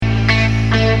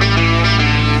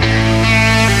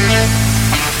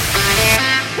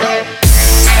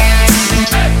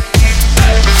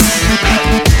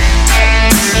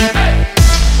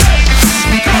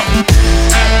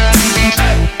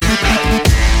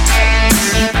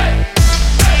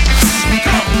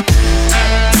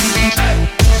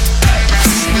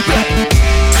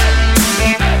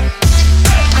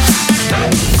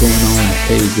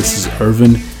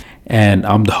Irvin, and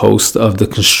I'm the host of the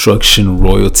Construction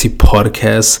Royalty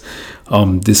Podcast.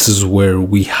 This is where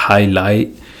we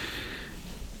highlight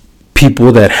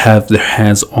people that have their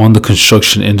hands on the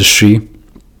construction industry,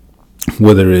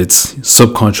 whether it's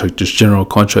subcontractors, general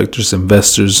contractors,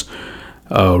 investors,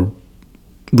 real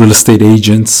estate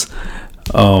agents,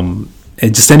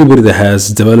 and just anybody that has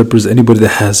developers, anybody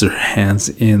that has their hands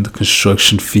in the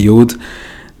construction field.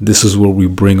 This is where we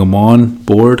bring them on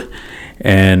board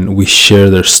and we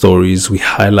share their stories. We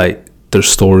highlight their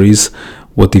stories,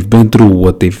 what they've been through,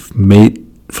 what they've made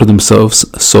for themselves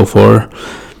so far.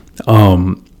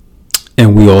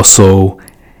 And we also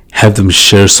have them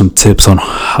share some tips on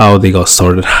how they got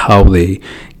started, how they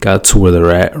got to where they're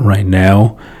at right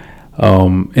now.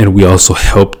 And we also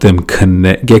help them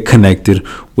get connected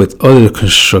with other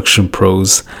construction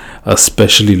pros,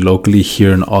 especially locally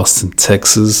here in Austin,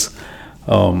 Texas,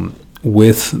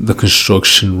 with the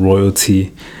Construction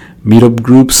Royalty meetup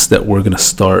groups that we're going to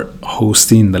start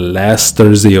hosting the last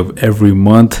Thursday of every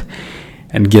month.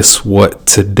 And guess what?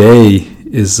 Today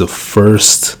is the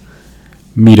first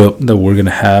meetup that we're going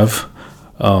to have.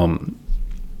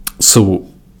 So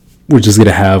we're just going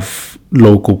to have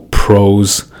local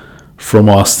pros from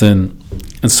Austin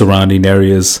and surrounding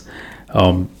areas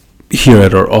here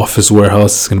at our office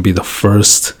warehouse. It's going to be the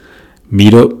first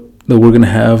meetup that we're going to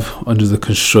have under the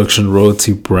Construction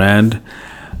Royalty brand.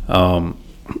 And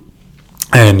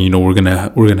we're going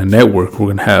to network. We're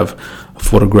going to have a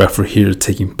photographer here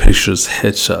taking pictures,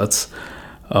 headshots.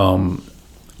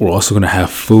 We're also going to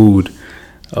have food.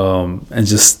 And we're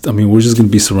just going to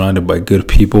be surrounded by good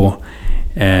people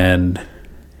and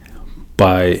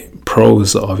by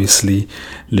pros, obviously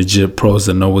legit pros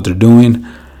that know what they're doing.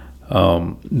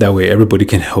 That way everybody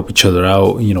can help each other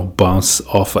out, bounce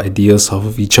off ideas off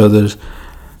of each other,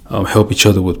 help each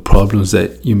other with problems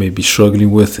that you may be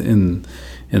struggling with in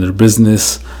their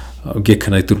business, get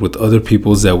connected with other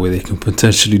people. That way they can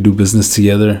potentially do business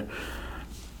together.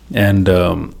 And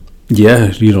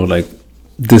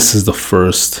this is the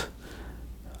first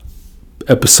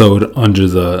episode under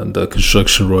the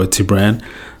Construction Royalty brand.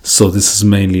 So this is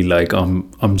mainly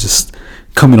I'm just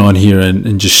coming on here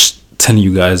and just telling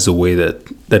you guys the way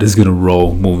that is going to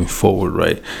roll moving forward,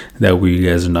 right? That way you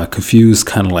guys are not confused,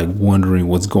 kind of like wondering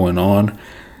what's going on.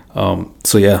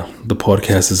 The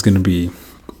podcast is going to be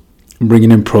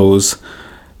bringing in pros,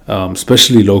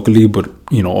 especially locally, but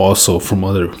also from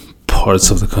other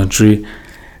parts of the country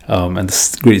and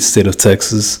the great state of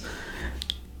Texas.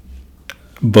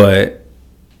 But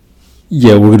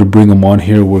yeah, we're going to bring them on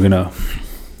here. We're going to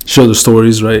share their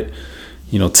stories, right?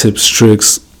 Tips,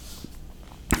 tricks,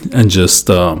 and just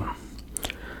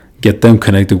get them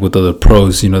connected with other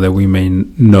pros, that we may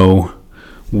know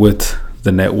with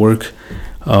the network.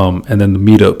 And then the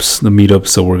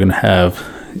meetups that we're going to have,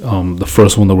 the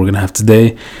first one that we're going to have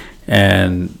today,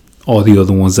 and all the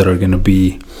other ones that are going to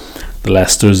be the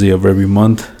last Thursday of every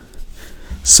month.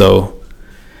 So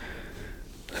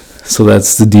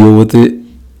that's the deal with it.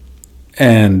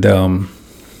 And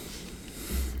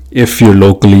if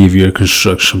you're a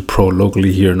construction pro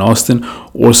locally here in Austin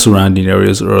or surrounding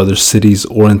areas or other cities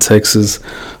or in Texas,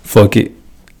 fuck it,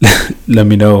 let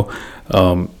me know.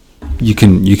 You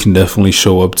can definitely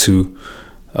show up to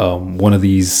one of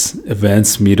these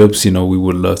events, meetups. We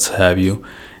would love to have you.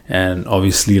 And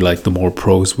obviously, the more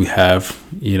pros we have,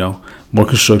 more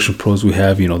construction pros we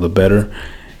have, the better,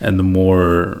 and the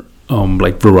more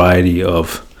variety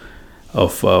of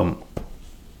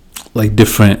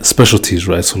different specialties,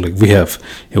 right? So we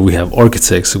have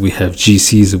architects, if we have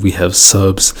GCs, if we have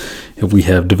subs, if we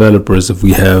have developers, if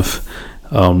we have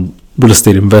real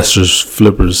estate investors,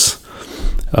 flippers,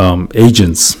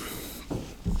 agents,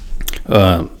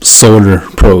 solar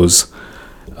pros,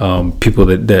 people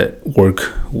that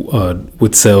work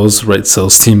with sales, right?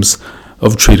 Sales teams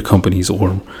of trade companies,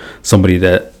 or somebody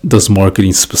that does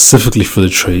marketing specifically for the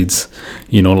trades.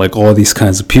 All these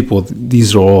kinds of people.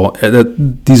 These are all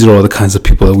the kinds of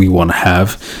people that we want to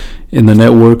have in the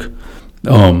network,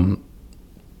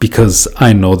 because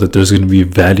I know that there's going to be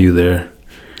value there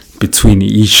between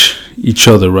each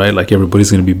other, right?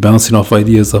 Everybody's going to be bouncing off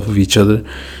ideas off of each other.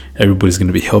 Everybody's going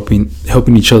to be helping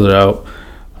each other out.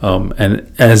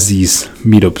 And as these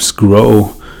meetups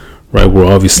grow, right,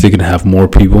 we're obviously going to have more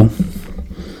people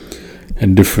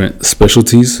and different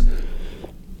specialties.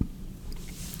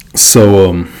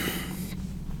 So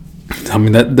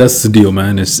that's the deal,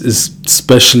 man. It's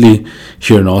especially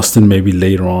here in Austin. Maybe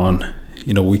later on,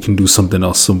 we can do something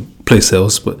else someplace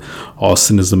else, but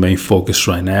Austin is the main focus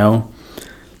right now.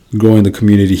 Growing the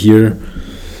community here,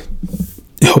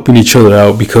 helping each other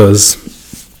out, because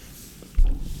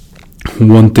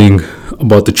one thing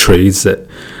about the trades that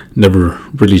never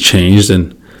really changed,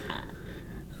 and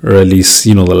or at least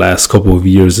the last couple of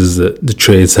years, is that the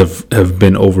trades have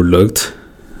been overlooked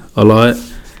a lot,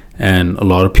 and a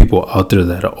lot of people out there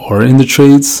that are in the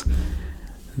trades,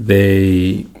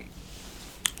 they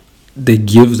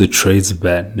give the trades a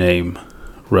bad name,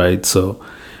 right? So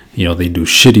they do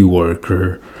shitty work,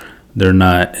 or they're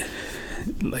not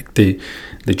like they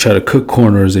try to cut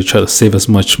corners, they try to save as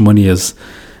much money as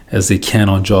they can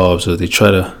on jobs, or they try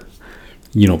to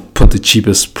put the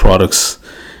cheapest products,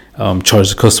 charge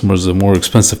the customers the more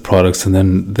expensive products, and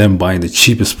then them buying the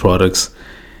cheapest products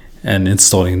and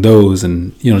installing those,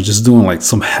 and just doing like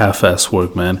some half-ass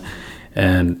work, man.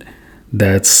 And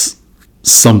that's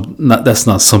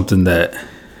not something that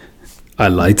I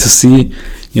like to see.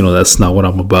 That's not what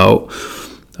I'm about.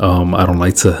 I don't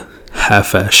like to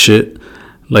half-ass shit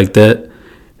like that.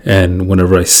 And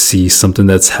whenever I see something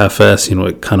that's half-ass,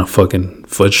 it kind of fucking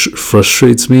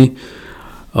frustrates me.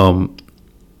 And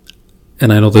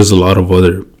I know there's a lot of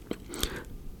other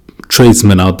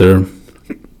tradesmen out there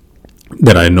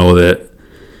that I know that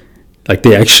like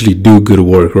they actually do good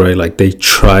work, right? Like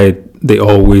they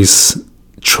always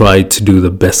try to do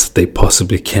the best that they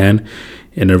possibly can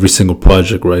in every single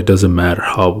project, right? It doesn't matter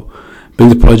how big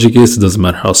the project is, it doesn't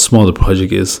matter how small the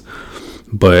project is.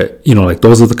 But like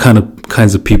those are the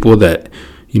kinds of people that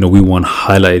we want to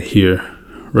highlight here,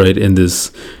 right, in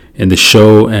this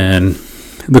show and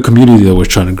the community that we're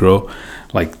trying to grow.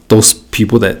 Like those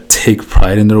people that take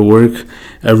pride in their work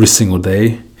every single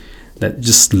day, that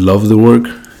just love the work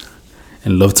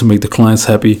and love to make the clients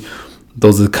happy.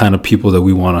 Those are the kind of people that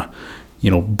we want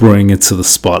to bring into the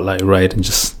spotlight, right, and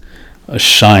just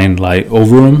shine light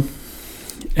over them.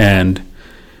 And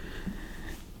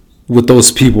with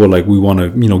those people, like, we want to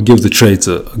give the trades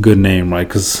a good name, right?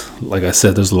 Because like I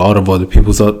said, there's a lot of other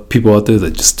people out there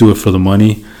that just do it for the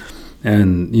money,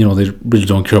 and they really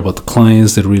don't care about the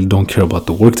clients, they really don't care about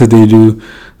the work that they do,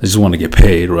 they just want to get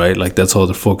paid, right? Like that's all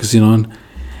they're focusing on.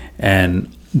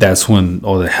 And that's when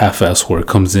all the half-ass work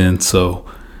comes in. So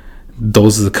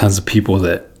those are the kinds of people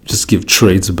that just give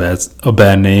trades a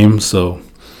bad name. So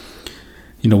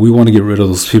we want to get rid of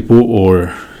those people,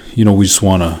 or we just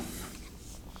want to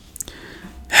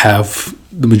have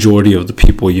the majority of the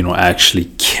people actually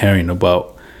caring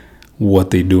about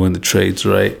what they do in the trades,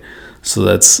 right? So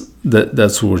that's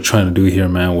what we're trying to do here,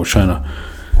 man. We're trying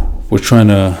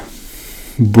to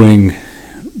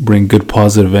bring good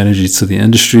positive energy to the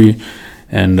industry,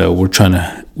 and we're trying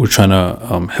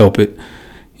to help it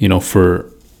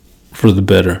for the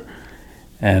better.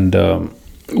 And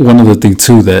one other thing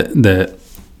too that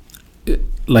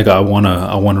like I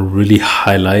wanna really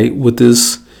highlight with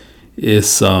this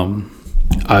is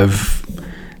I've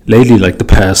lately, like the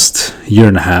past year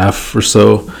and a half or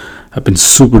so, I've been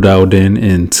super dialed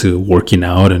into working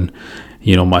out, and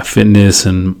my fitness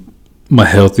and my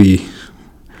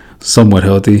somewhat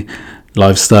healthy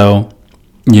lifestyle,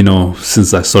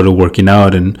 since I started working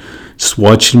out, and just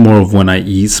watching more of when I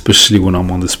eat, especially when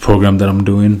I'm on this program that I'm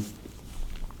doing.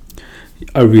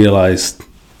 I realized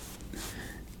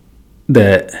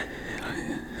that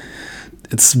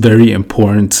it's very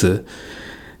important to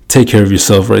take care of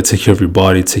yourself, right? Take care of your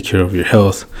body, take care of your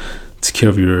health, take care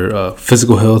of your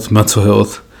physical health, mental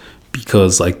health,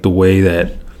 because like the way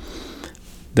that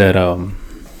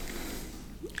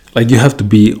like you have to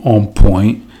be on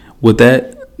point with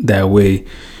that way.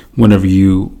 Whenever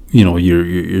your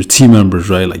team members,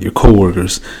 right, like your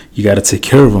coworkers, you got to take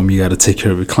care of them, you got to take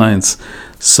care of your clients.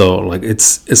 So like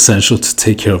it's essential to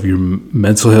take care of your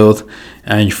mental health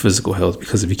and your physical health,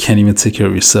 because if you can't even take care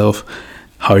of yourself,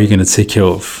 how are you going to take care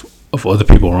of other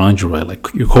people around you, right?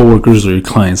 Like your coworkers or your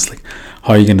clients, like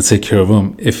how are you going to take care of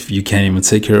them if you can't even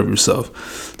take care of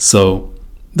yourself? So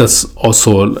that's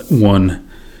also one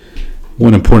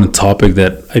important topic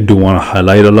that I do want to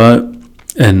highlight a lot,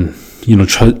 and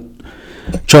try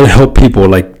to help people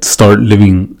like start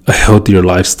living a healthier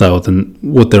lifestyle than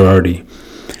what they're already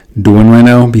doing right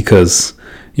now. Because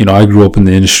I grew up in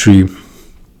the industry.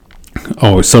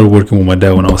 I started working with my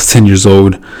dad when I was 10 years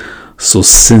old. So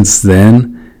since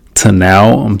then to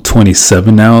now, I'm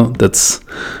 27 now. That's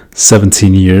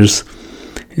 17 years.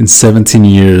 In 17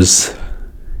 years,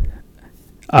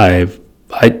 I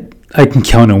can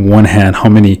count in one hand how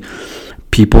many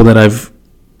people that I've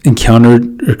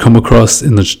encountered or come across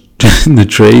in the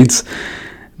trades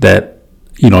that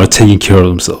are taking care of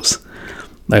themselves.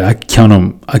 Like I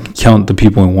can count the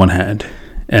people in one hand,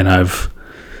 and I've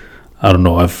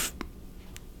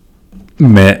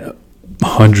met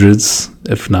hundreds,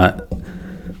 if not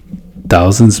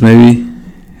thousands, maybe.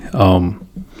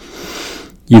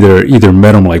 either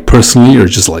met them like personally or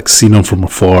just like seen them from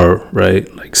afar, right?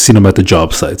 Like seen them at the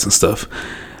job sites and stuff,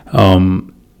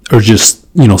 or just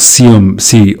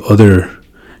see other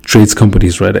trades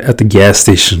companies right at the gas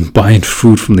station, buying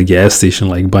food from the gas station,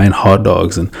 like buying hot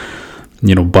dogs and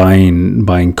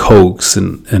buying cokes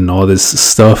and all this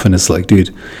stuff. And it's like,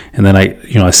 dude, and then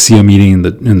I see them eating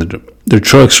in their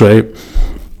trucks, right?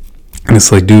 And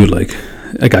it's like, dude, like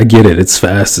I get it, it's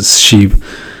fast, it's cheap,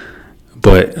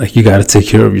 but like you got to take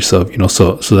care of yourself,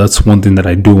 so that's one thing that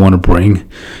I do want to bring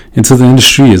into the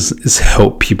industry is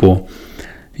help people,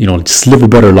 just live a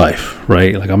better life,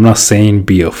 right? Like I'm not saying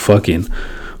be a fucking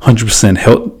 100%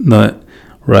 health nut,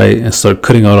 right, and start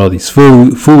cutting out all these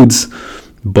foods,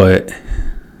 but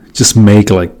just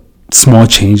make like small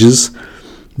changes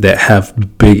that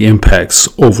have big impacts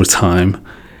over time.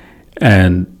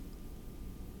 And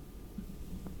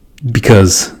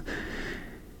because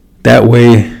that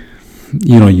way,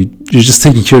 you're just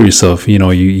taking care of yourself.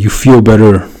 You feel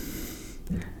better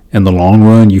in the long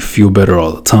run. You feel better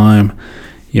all the time.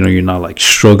 You're not like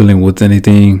struggling with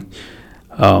anything.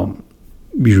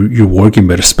 You're working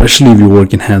better, especially if you're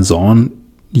working hands-on.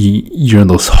 You're in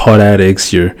those hot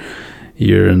attics. You're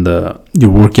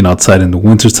working outside in the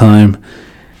wintertime.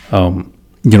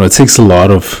 It takes a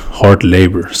lot of hard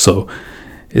labor, so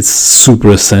it's super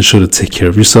essential to take care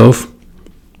of yourself.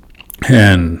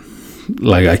 And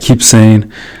like I keep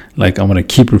saying, like I'm gonna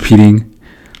keep repeating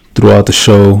throughout the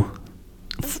show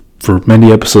for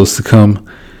many episodes to come,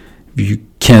 if you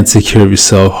can't take care of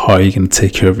yourself, how are you gonna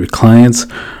take care of your clients?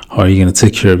 How are you gonna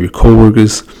take care of your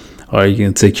coworkers? How are you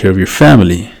gonna take care of your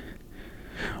family?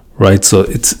 Right? So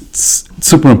it's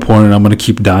super important. I'm gonna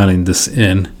keep dialing this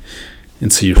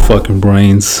into your fucking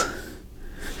brains.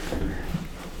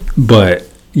 But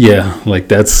yeah, like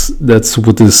that's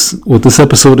what this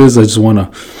episode is. I just wanted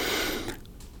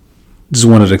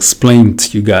to explain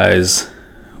to you guys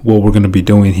what we're gonna be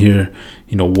doing here.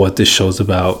 What this show's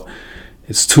about.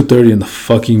 It's 2:30 in the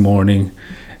fucking morning,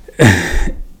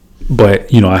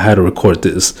 but I had to record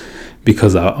this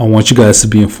because I want you guys to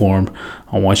be informed.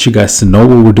 I want you guys to know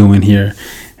what we're doing here,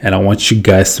 and I want you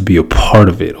guys to be a part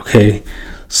of it. Okay,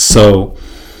 so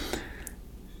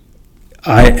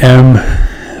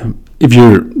if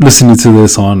you're listening to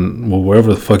this on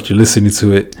wherever the fuck you're listening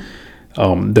to it,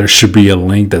 there should be a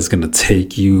link that's going to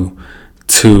take you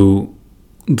to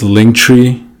the link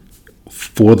tree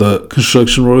for the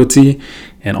construction royalty.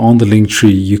 And on the link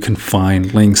tree, you can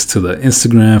find links to the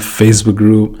Instagram, Facebook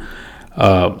group,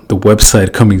 the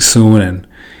website coming soon, and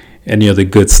any other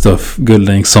good stuff, good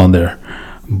links on there.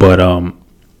 But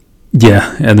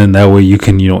yeah, and then that way you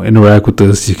can interact with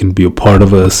us. You can be a part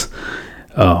of us.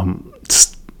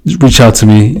 Just reach out to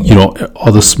me.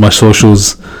 All my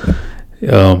socials,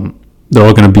 they're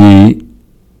all gonna be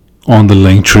on the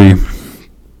link tree,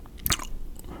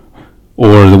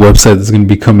 or the website that's gonna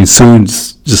be coming soon.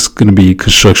 It's just gonna be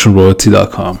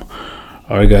constructionroyalty.com.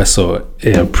 All right, guys. So I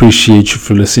appreciate you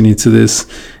for listening to this.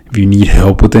 If you need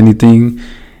help with anything,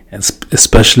 and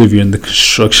especially if you're in the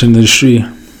construction industry,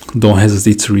 don't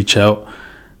hesitate to reach out.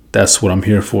 That's what I'm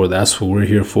here for. That's what we're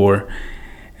here for.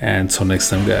 And until next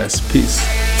time, guys. Peace.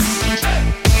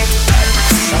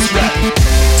 That's right.